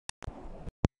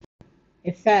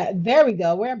There we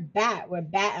go. We're back. We're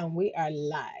back and we are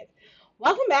live.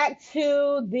 Welcome back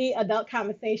to the Adult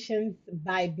Conversations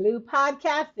by Blue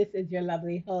podcast. This is your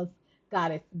lovely host,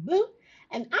 Goddess Blue,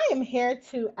 and I am here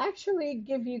to actually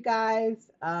give you guys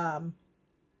some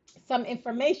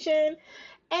information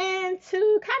and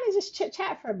to kind of just chit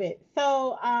chat for a bit.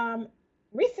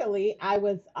 Recently I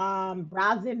was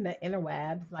browsing the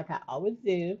interwebs like I always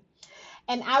do,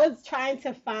 and I was trying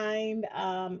to find,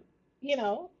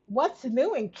 what's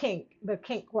new in the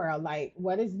kink world. Like,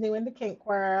 what is new in the kink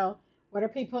world? What are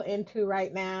people into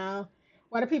right now?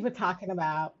 What are people talking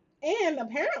about? And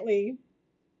apparently,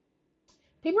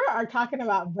 people are talking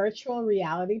about virtual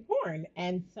reality porn.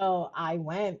 And so I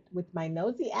went with my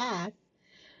nosy ass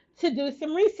to do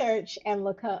some research and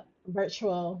look up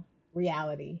virtual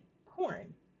reality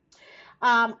porn.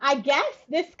 I guess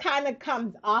this kind of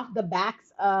comes off the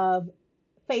backs of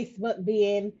Facebook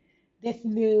being this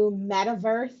new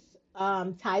metaverse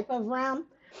type of realm.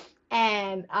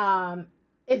 And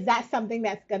is that something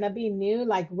that's going to be new,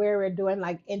 like where we're doing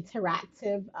like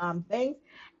interactive things?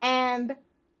 And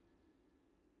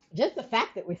just the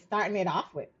fact that we're starting it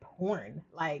off with porn.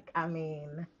 Like, I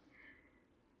mean,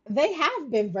 they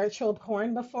have been virtual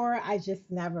porn before. I just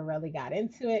never really got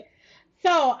into it.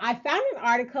 So I found an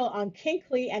article on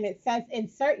Kinkly and it says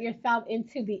insert yourself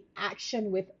into the action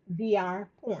with VR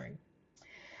porn.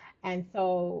 And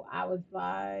so I was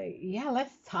like, yeah,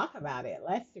 let's talk about it.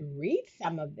 Let's read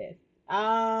some of this.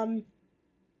 Um,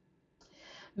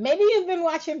 Maybe you've been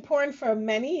watching porn for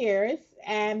many years,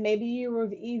 and maybe you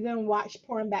have even watched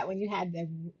porn back when you had to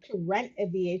rent a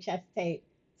VHS tape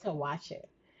to watch it.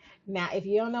 Now, if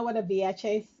you don't know what a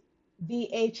VHS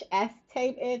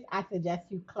tape is, I suggest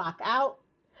you clock out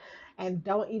and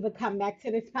don't even come back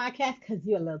to this podcast because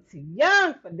you're a little too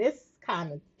young for this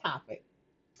kind of topic.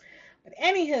 But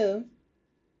anywho,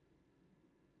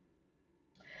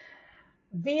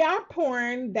 VR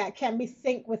porn that can be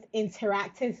synced with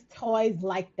interactive toys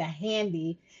like the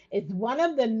Handy is one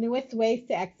of the newest ways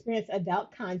to experience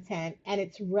adult content, and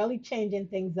it's really changing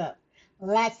things up.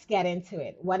 Let's get into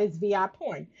it. What is VR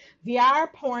porn?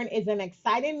 VR porn is an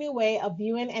exciting new way of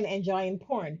viewing and enjoying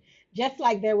porn. Just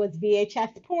like there was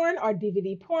VHS porn or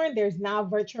DVD porn, there's now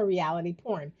virtual reality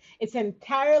porn. It's an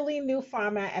entirely new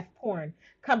format of porn,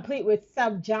 complete with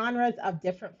subgenres of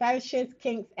different fetishes,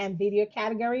 kinks, and video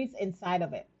categories inside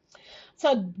of it.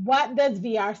 So, what does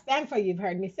VR stand for? You've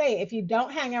heard me say. If you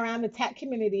don't hang around the tech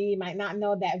community, you might not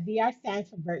know that VR stands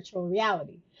for virtual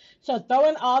reality. So,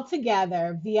 throwing all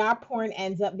together, VR porn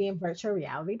ends up being virtual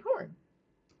reality porn.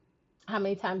 How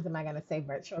many times am I going to say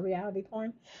virtual reality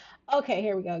porn? Okay,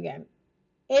 here we go again.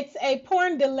 It's a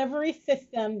porn delivery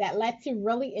system that lets you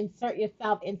really insert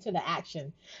yourself into the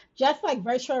action. Just like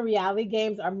virtual reality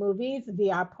games or movies,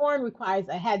 VR porn requires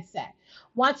a headset.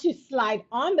 Once you slide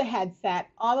on the headset,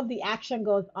 all of the action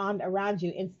goes on around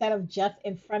you instead of just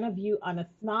in front of you on a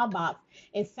small box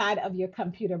inside of your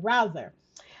computer browser.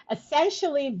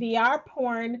 Essentially, VR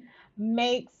porn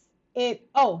makes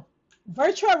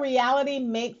virtual reality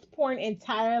makes porn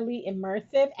entirely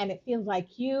immersive and it feels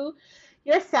like you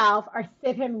yourself are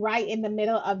sitting right in the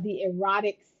middle of the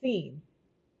erotic scene.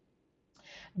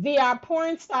 VR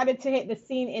porn started to hit the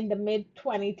scene in the mid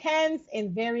 2010s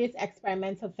in various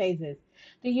experimental phases.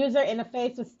 The user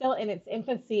interface was still in its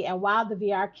infancy, and while the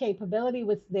VR capability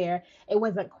was there, it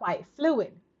wasn't quite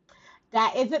fluid.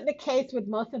 That isn't the case with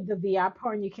most of the VR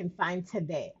porn you can find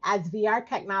today. As VR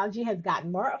technology has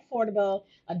gotten more affordable,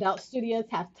 adult studios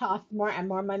have tossed more and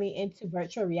more money into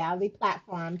virtual reality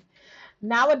platforms.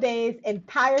 Nowadays,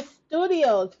 entire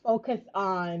studios focus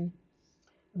on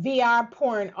VR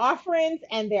porn offerings,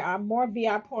 and there are more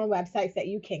VR porn websites that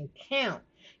you can count.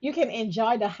 You can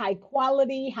enjoy the high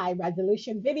quality, high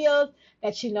resolution videos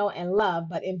that you know and love,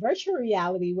 but in virtual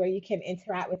reality, where you can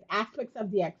interact with aspects of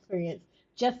the experience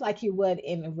just like you would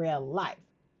in real life.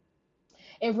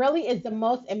 It really is the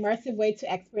most immersive way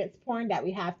to experience porn that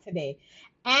we have today,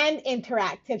 and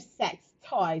interactive sex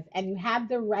toys. And you have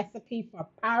the recipe for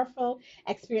powerful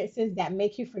experiences that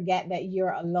make you forget that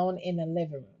you're alone in the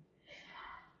living room.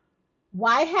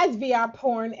 Why has VR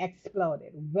porn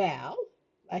exploded? Well,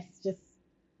 let's just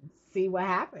see what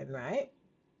happened, right?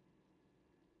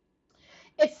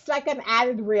 It's like an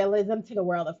added realism to the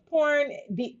world of porn.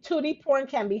 The 2D porn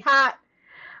can be hot,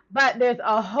 but there's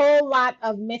a whole lot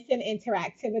of missing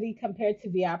interactivity compared to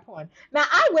VR porn. Now,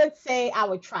 I would say I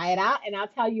would try it out, and I'll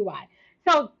tell you why.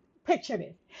 So, picture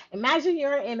this. Imagine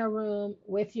you're in a room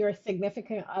with your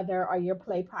significant other or your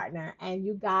play partner, and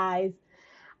you guys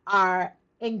are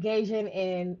engaging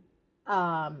in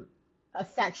a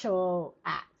sexual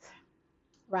act,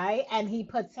 right? And he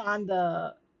puts on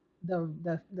the the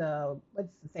what's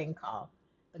the thing called?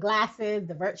 The glasses,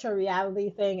 the virtual reality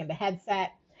thing, and the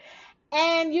headset,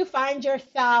 and you find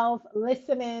yourself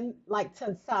listening like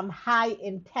to some high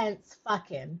intense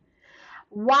fucking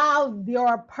while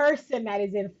your person that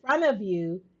is in front of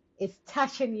you is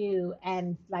touching you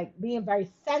and like being very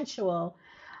sensual.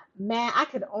 Man, I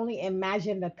could only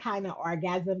imagine the kind of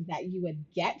orgasm that you would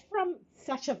get from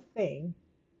such a thing.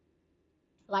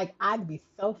 Like, I'd be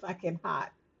so fucking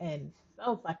hot and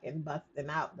so fucking busting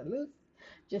out the loose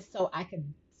just so I could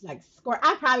like squirt.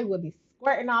 I probably would be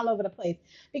squirting all over the place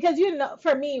because,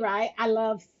 for me, right? I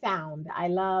love sound. I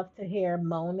love to hear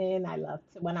moaning. I love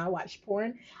to, when I watch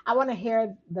porn, I want to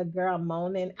hear the girl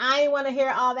moaning. I want to hear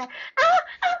all that. Oh,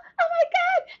 oh, oh my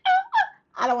God. Oh,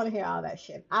 oh. I don't want to hear all that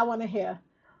shit. I want to hear,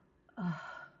 oh,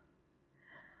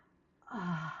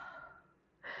 oh,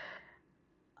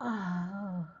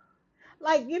 oh.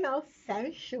 Like,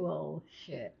 sensual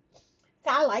shit.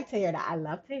 So I like to hear that. I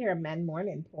love to hear men mourn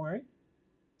in porn,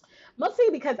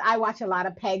 mostly because I watch a lot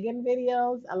of pagan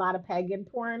videos, a lot of pagan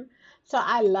porn. So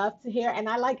I love to hear, and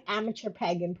I like amateur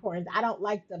pagan porns. I don't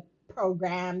like the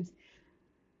programmed,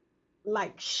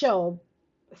 like show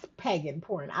pagan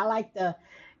porn. I like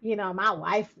my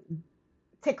wife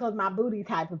tickles my booty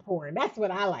type of porn. That's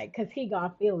what I like, because he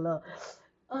gonna feel a little,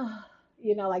 uh,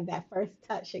 like that first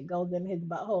touch, it goes in his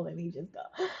butthole, and he just go,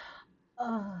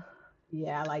 oh,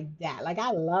 yeah, like that. Like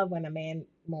I love when a man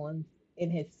moans in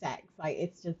his sex. Like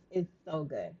it's so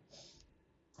good.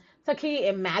 So can you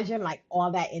imagine like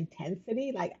all that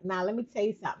intensity? Like now, let me tell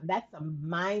you something. That's some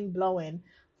mind blowing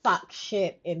fuck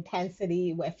shit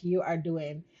intensity if you are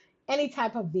doing any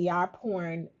type of VR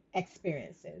porn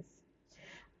experiences.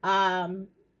 Um,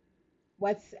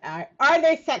 are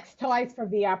there sex toys for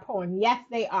VR porn? Yes,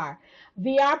 they are.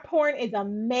 VR porn is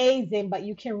amazing, but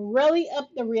you can really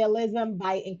up the realism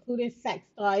by including sex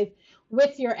toys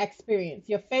with your experience.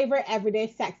 Your favorite everyday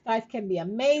sex toys can be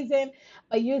amazing,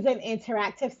 but using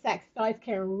interactive sex toys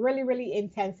can really, really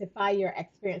intensify your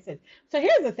experiences. So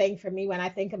here's the thing for me when I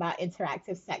think about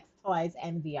interactive sex toys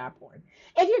and VR porn.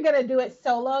 If you're gonna do it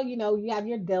solo, you have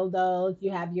your dildos, you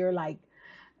have your like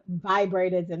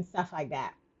vibrators and stuff like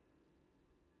that.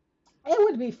 It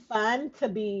would be fun to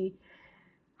be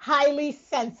highly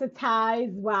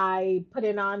sensitized by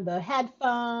putting on the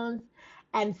headphones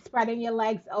and spreading your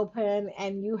legs open,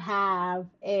 and you have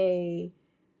a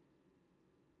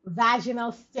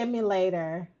vaginal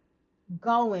stimulator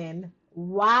going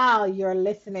while you're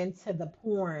listening to the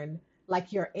porn,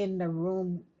 like you're in the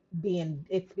room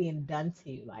it's being done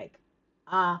to you. Like,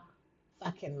 ah,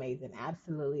 fucking amazing.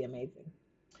 Absolutely amazing.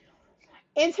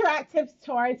 Interactive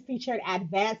toys featured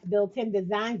advanced built-in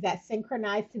designs that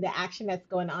synchronize to the action that's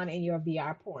going on in your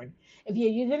VR porn. If you're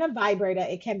using a vibrator,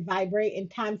 it can vibrate in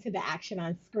time to the action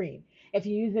on screen. If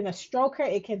you're using a stroker,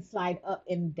 it can slide up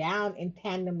and down in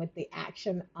tandem with the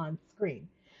action on screen.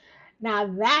 Now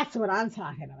that's what I'm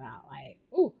talking about. Like,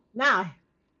 ooh, now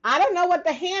I don't know what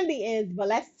the handy is, but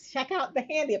let's check out the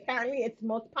handy. Apparently, it's the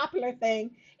most popular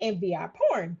thing in VR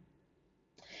porn.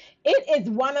 It is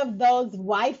one of those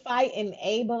Wi-Fi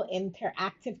enabled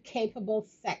interactive capable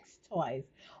sex toys.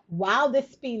 While the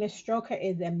Spina Stroker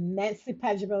is immensely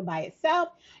pleasurable by itself,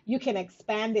 you can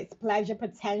expand its pleasure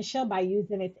potential by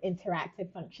using its interactive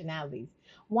functionalities.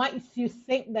 Once you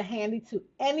sync the handy to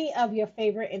any of your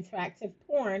favorite interactive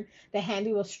porn, the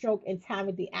handy will stroke in time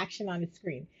with the action on the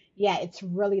screen. Yeah, it's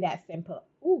really that simple.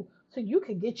 Ooh, so you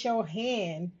could get your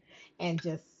hand and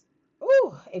just,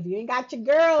 ooh, if you ain't got your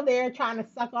girl there trying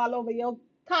to suck all over your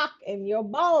cock and your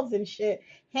balls and shit,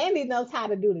 Handy knows how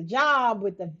to do the job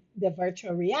with the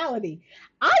virtual reality.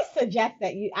 I suggest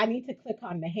that I need to click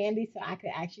on the Handy so I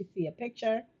could actually see a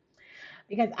picture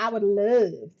because I would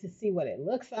love to see what it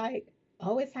looks like.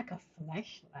 Oh, it's like a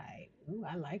flashlight. Ooh,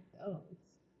 I like those.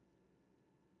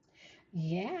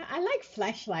 Yeah, I like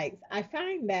flashlights. I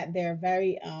find that they're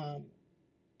very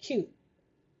cute.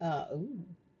 Ooh.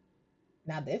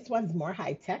 Now this one's more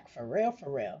high tech for real, for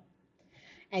real.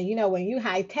 And when you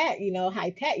high tech, you got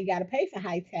to pay for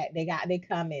high tech. They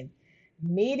come in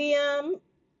medium,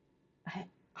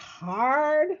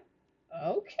 hard,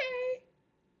 okay,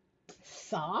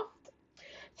 soft.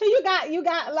 So you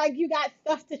got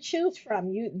stuff to choose from.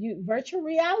 You virtual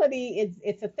reality is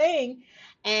it's a thing,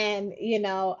 and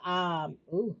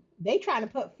ooh, they trying to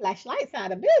put flashlights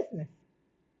out of business.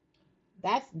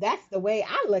 That's the way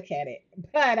I look at it.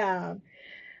 But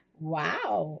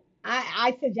wow.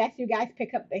 I suggest you guys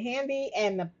pick up the handy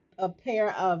and a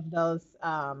pair of those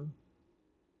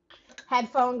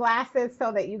headphone glasses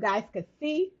so that you guys could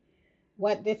see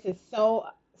what this is so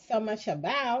much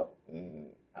about.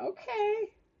 Okay.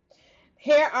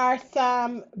 Here are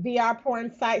some VR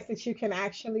porn sites that you can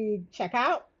actually check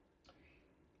out.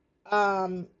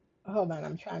 Um, hold on,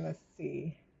 I'm trying to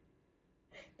see.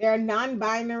 There are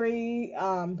non-binary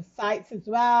sites as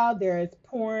well. There is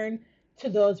porn to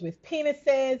those with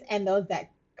penises and those that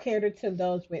cater to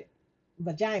those with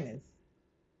vaginas.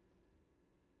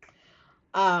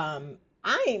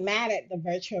 I ain't mad at the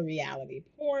virtual reality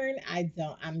porn. I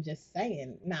don't. I'm just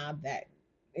saying now that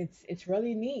it's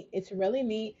really neat. It's really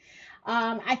neat.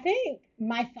 I think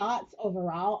my thoughts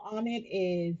overall on it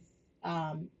is,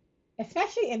 um,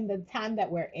 especially in the time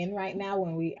that we're in right now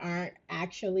when we aren't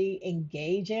actually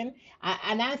engaging.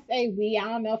 And I say we. I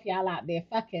don't know if y'all out there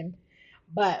fucking,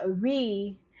 but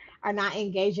we are not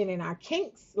engaging in our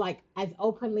kinks like as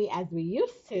openly as we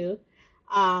used to,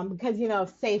 because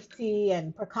of safety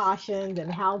and precautions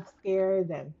and health scares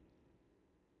and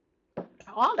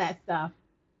all that stuff.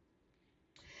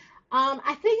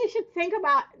 I think you should think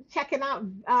about checking out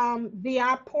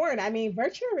VR porn. I mean,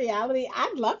 virtual reality.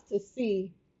 I'd love to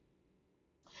see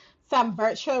some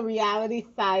virtual reality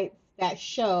sites that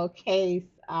showcase,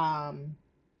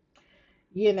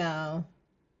 you know,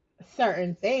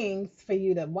 certain things for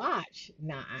you to watch.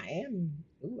 Now, I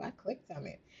clicked on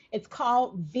it. It's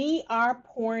called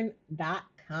vrporn.com.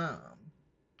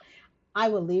 I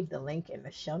will leave the link in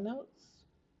the show notes,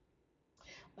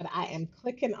 but I am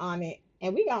clicking on it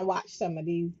and we're gonna watch some of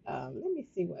these. Let me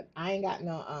see what I ain't got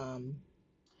no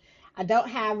I don't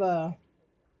have a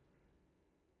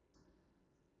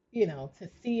to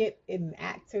see it in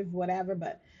active whatever,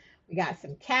 but we got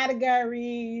some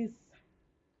categories: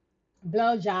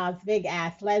 blowjobs, big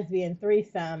ass, lesbian,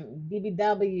 threesome,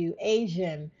 BBW,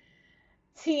 Asian,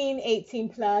 teen, 18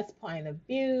 plus, point of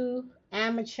view,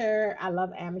 amateur. I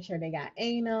love amateur. They got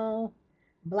anal,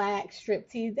 black,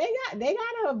 striptease. They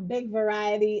got a big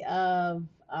variety of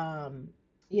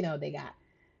they got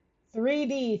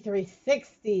 3D,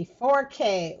 360,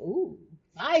 4K, ooh,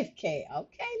 5K.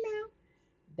 Okay now.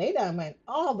 They done went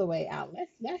all the way out.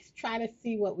 Let's try to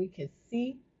see what we can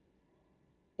see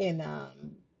in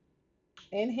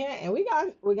in here. And we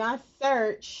gonna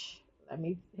search. Let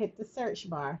me hit the search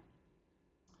bar.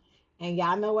 And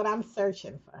y'all know what I'm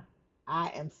searching for. I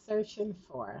am searching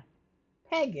for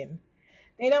pagan.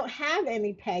 They don't have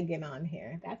any pagan on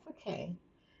here. That's okay.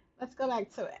 Let's go back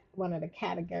to one of the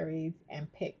categories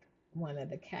and pick one of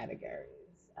the categories.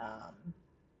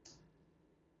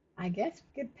 I guess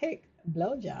we could pick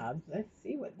blowjobs. Let's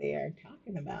see what they are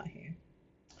talking about here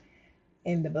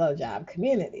in the blowjob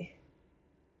community.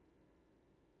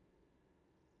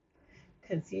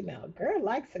 Because, girl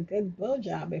likes a good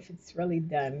blowjob if it's really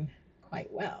done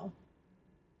quite well.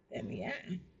 Then, yeah.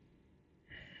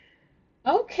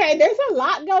 Okay, there's a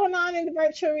lot going on in the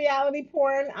virtual reality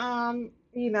porn.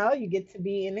 You get to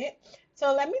be in it.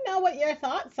 So let me know what your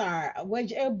thoughts are. Would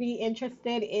you be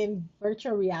interested in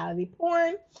virtual reality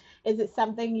porn? Is it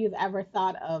something you've ever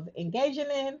thought of engaging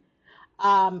in?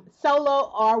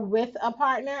 Solo or with a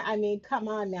partner? I mean, come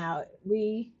on now.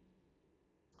 We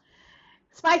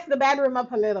spice the bedroom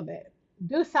up a little bit.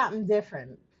 Do something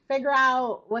different. Figure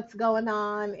out what's going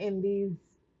on in these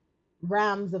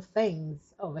realms of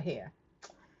things over here.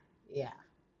 Yeah.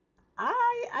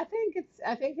 I think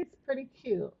it's pretty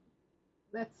cute.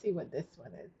 Let's see what this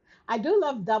one is. I do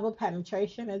love double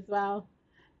penetration as well.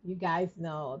 You guys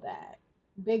know that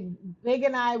Big Big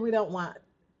and I, we don't want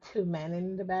two men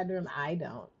in the bedroom. I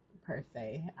don't per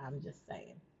se. I'm just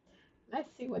saying. Let's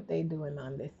see what they doing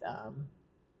on this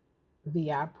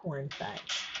VR porn site.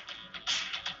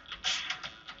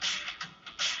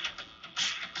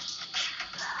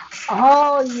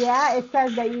 Oh yeah, it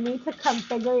says that you need to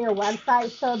configure your website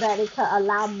so that it can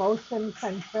allow motion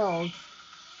controls.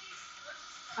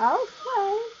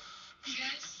 Okay.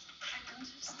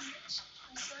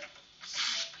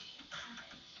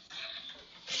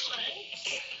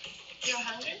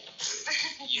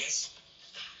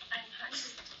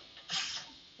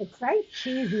 It's very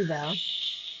cheesy though.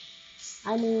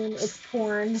 I mean, it's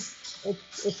porn.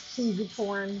 It's cheesy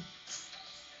porn.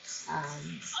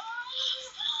 Um,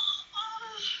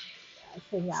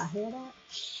 can y'all hear that?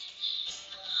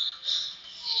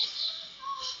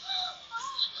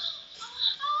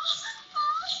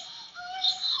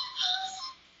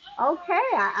 Okay,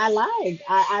 I like.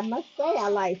 I must say I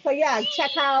like. So yeah,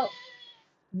 check out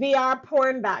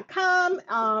vrporn.com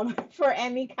for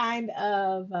any kind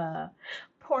of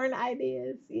porn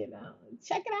ideas.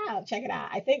 Check it out. Check it out.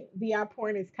 I think VR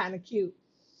porn is kind of cute,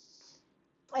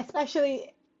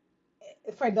 especially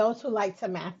for those who like to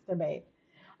masturbate.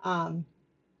 Um,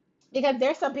 because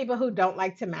there's some people who don't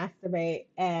like to masturbate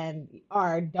and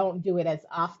or don't do it as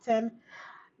often.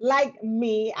 Like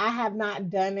me, I have not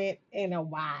done it in a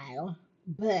while,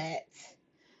 but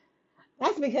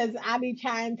that's because I be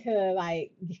trying to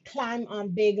like climb on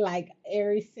big like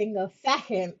every single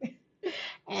second.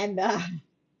 And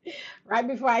right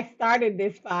before I started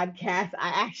this podcast,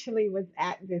 I actually was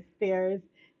at the stairs.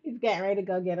 He's getting ready to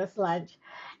go get us lunch,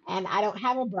 and I don't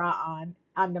have a bra on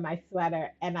under my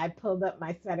sweater. And I pulled up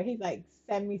my sweater. He's like,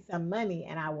 "Send me some money,"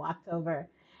 and I walked over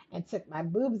and took my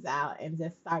boobs out and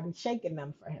just started shaking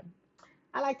them for him.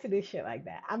 I like to do shit like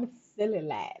that. I'm silly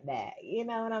like that. You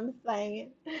know what I'm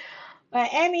saying? But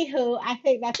anywho, I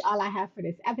think that's all I have for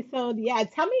this episode. Yeah,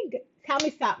 tell me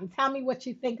something. Tell me what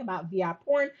you think about VR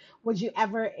porn. Would you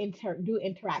ever do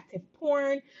interactive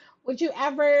porn? Would you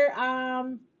ever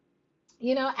add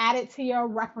it to your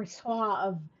repertoire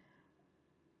of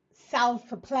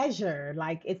self pleasure?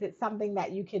 Like, is it something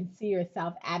that you can see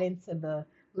yourself adding to the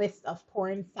list of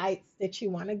porn sites that you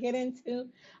want to get into?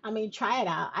 I mean, try it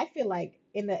out. I feel like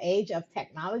in the age of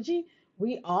technology,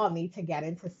 we all need to get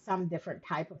into some different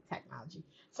type of technology.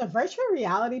 So, virtual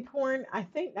reality porn, I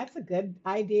think that's a good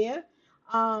idea.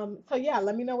 So, yeah,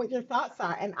 let me know what your thoughts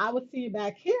are, and I will see you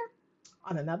back here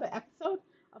on another episode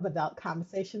of Adult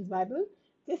Conversations by Blue.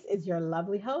 This is your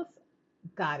lovely host,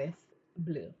 Goddess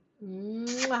Blue.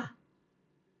 Mwah.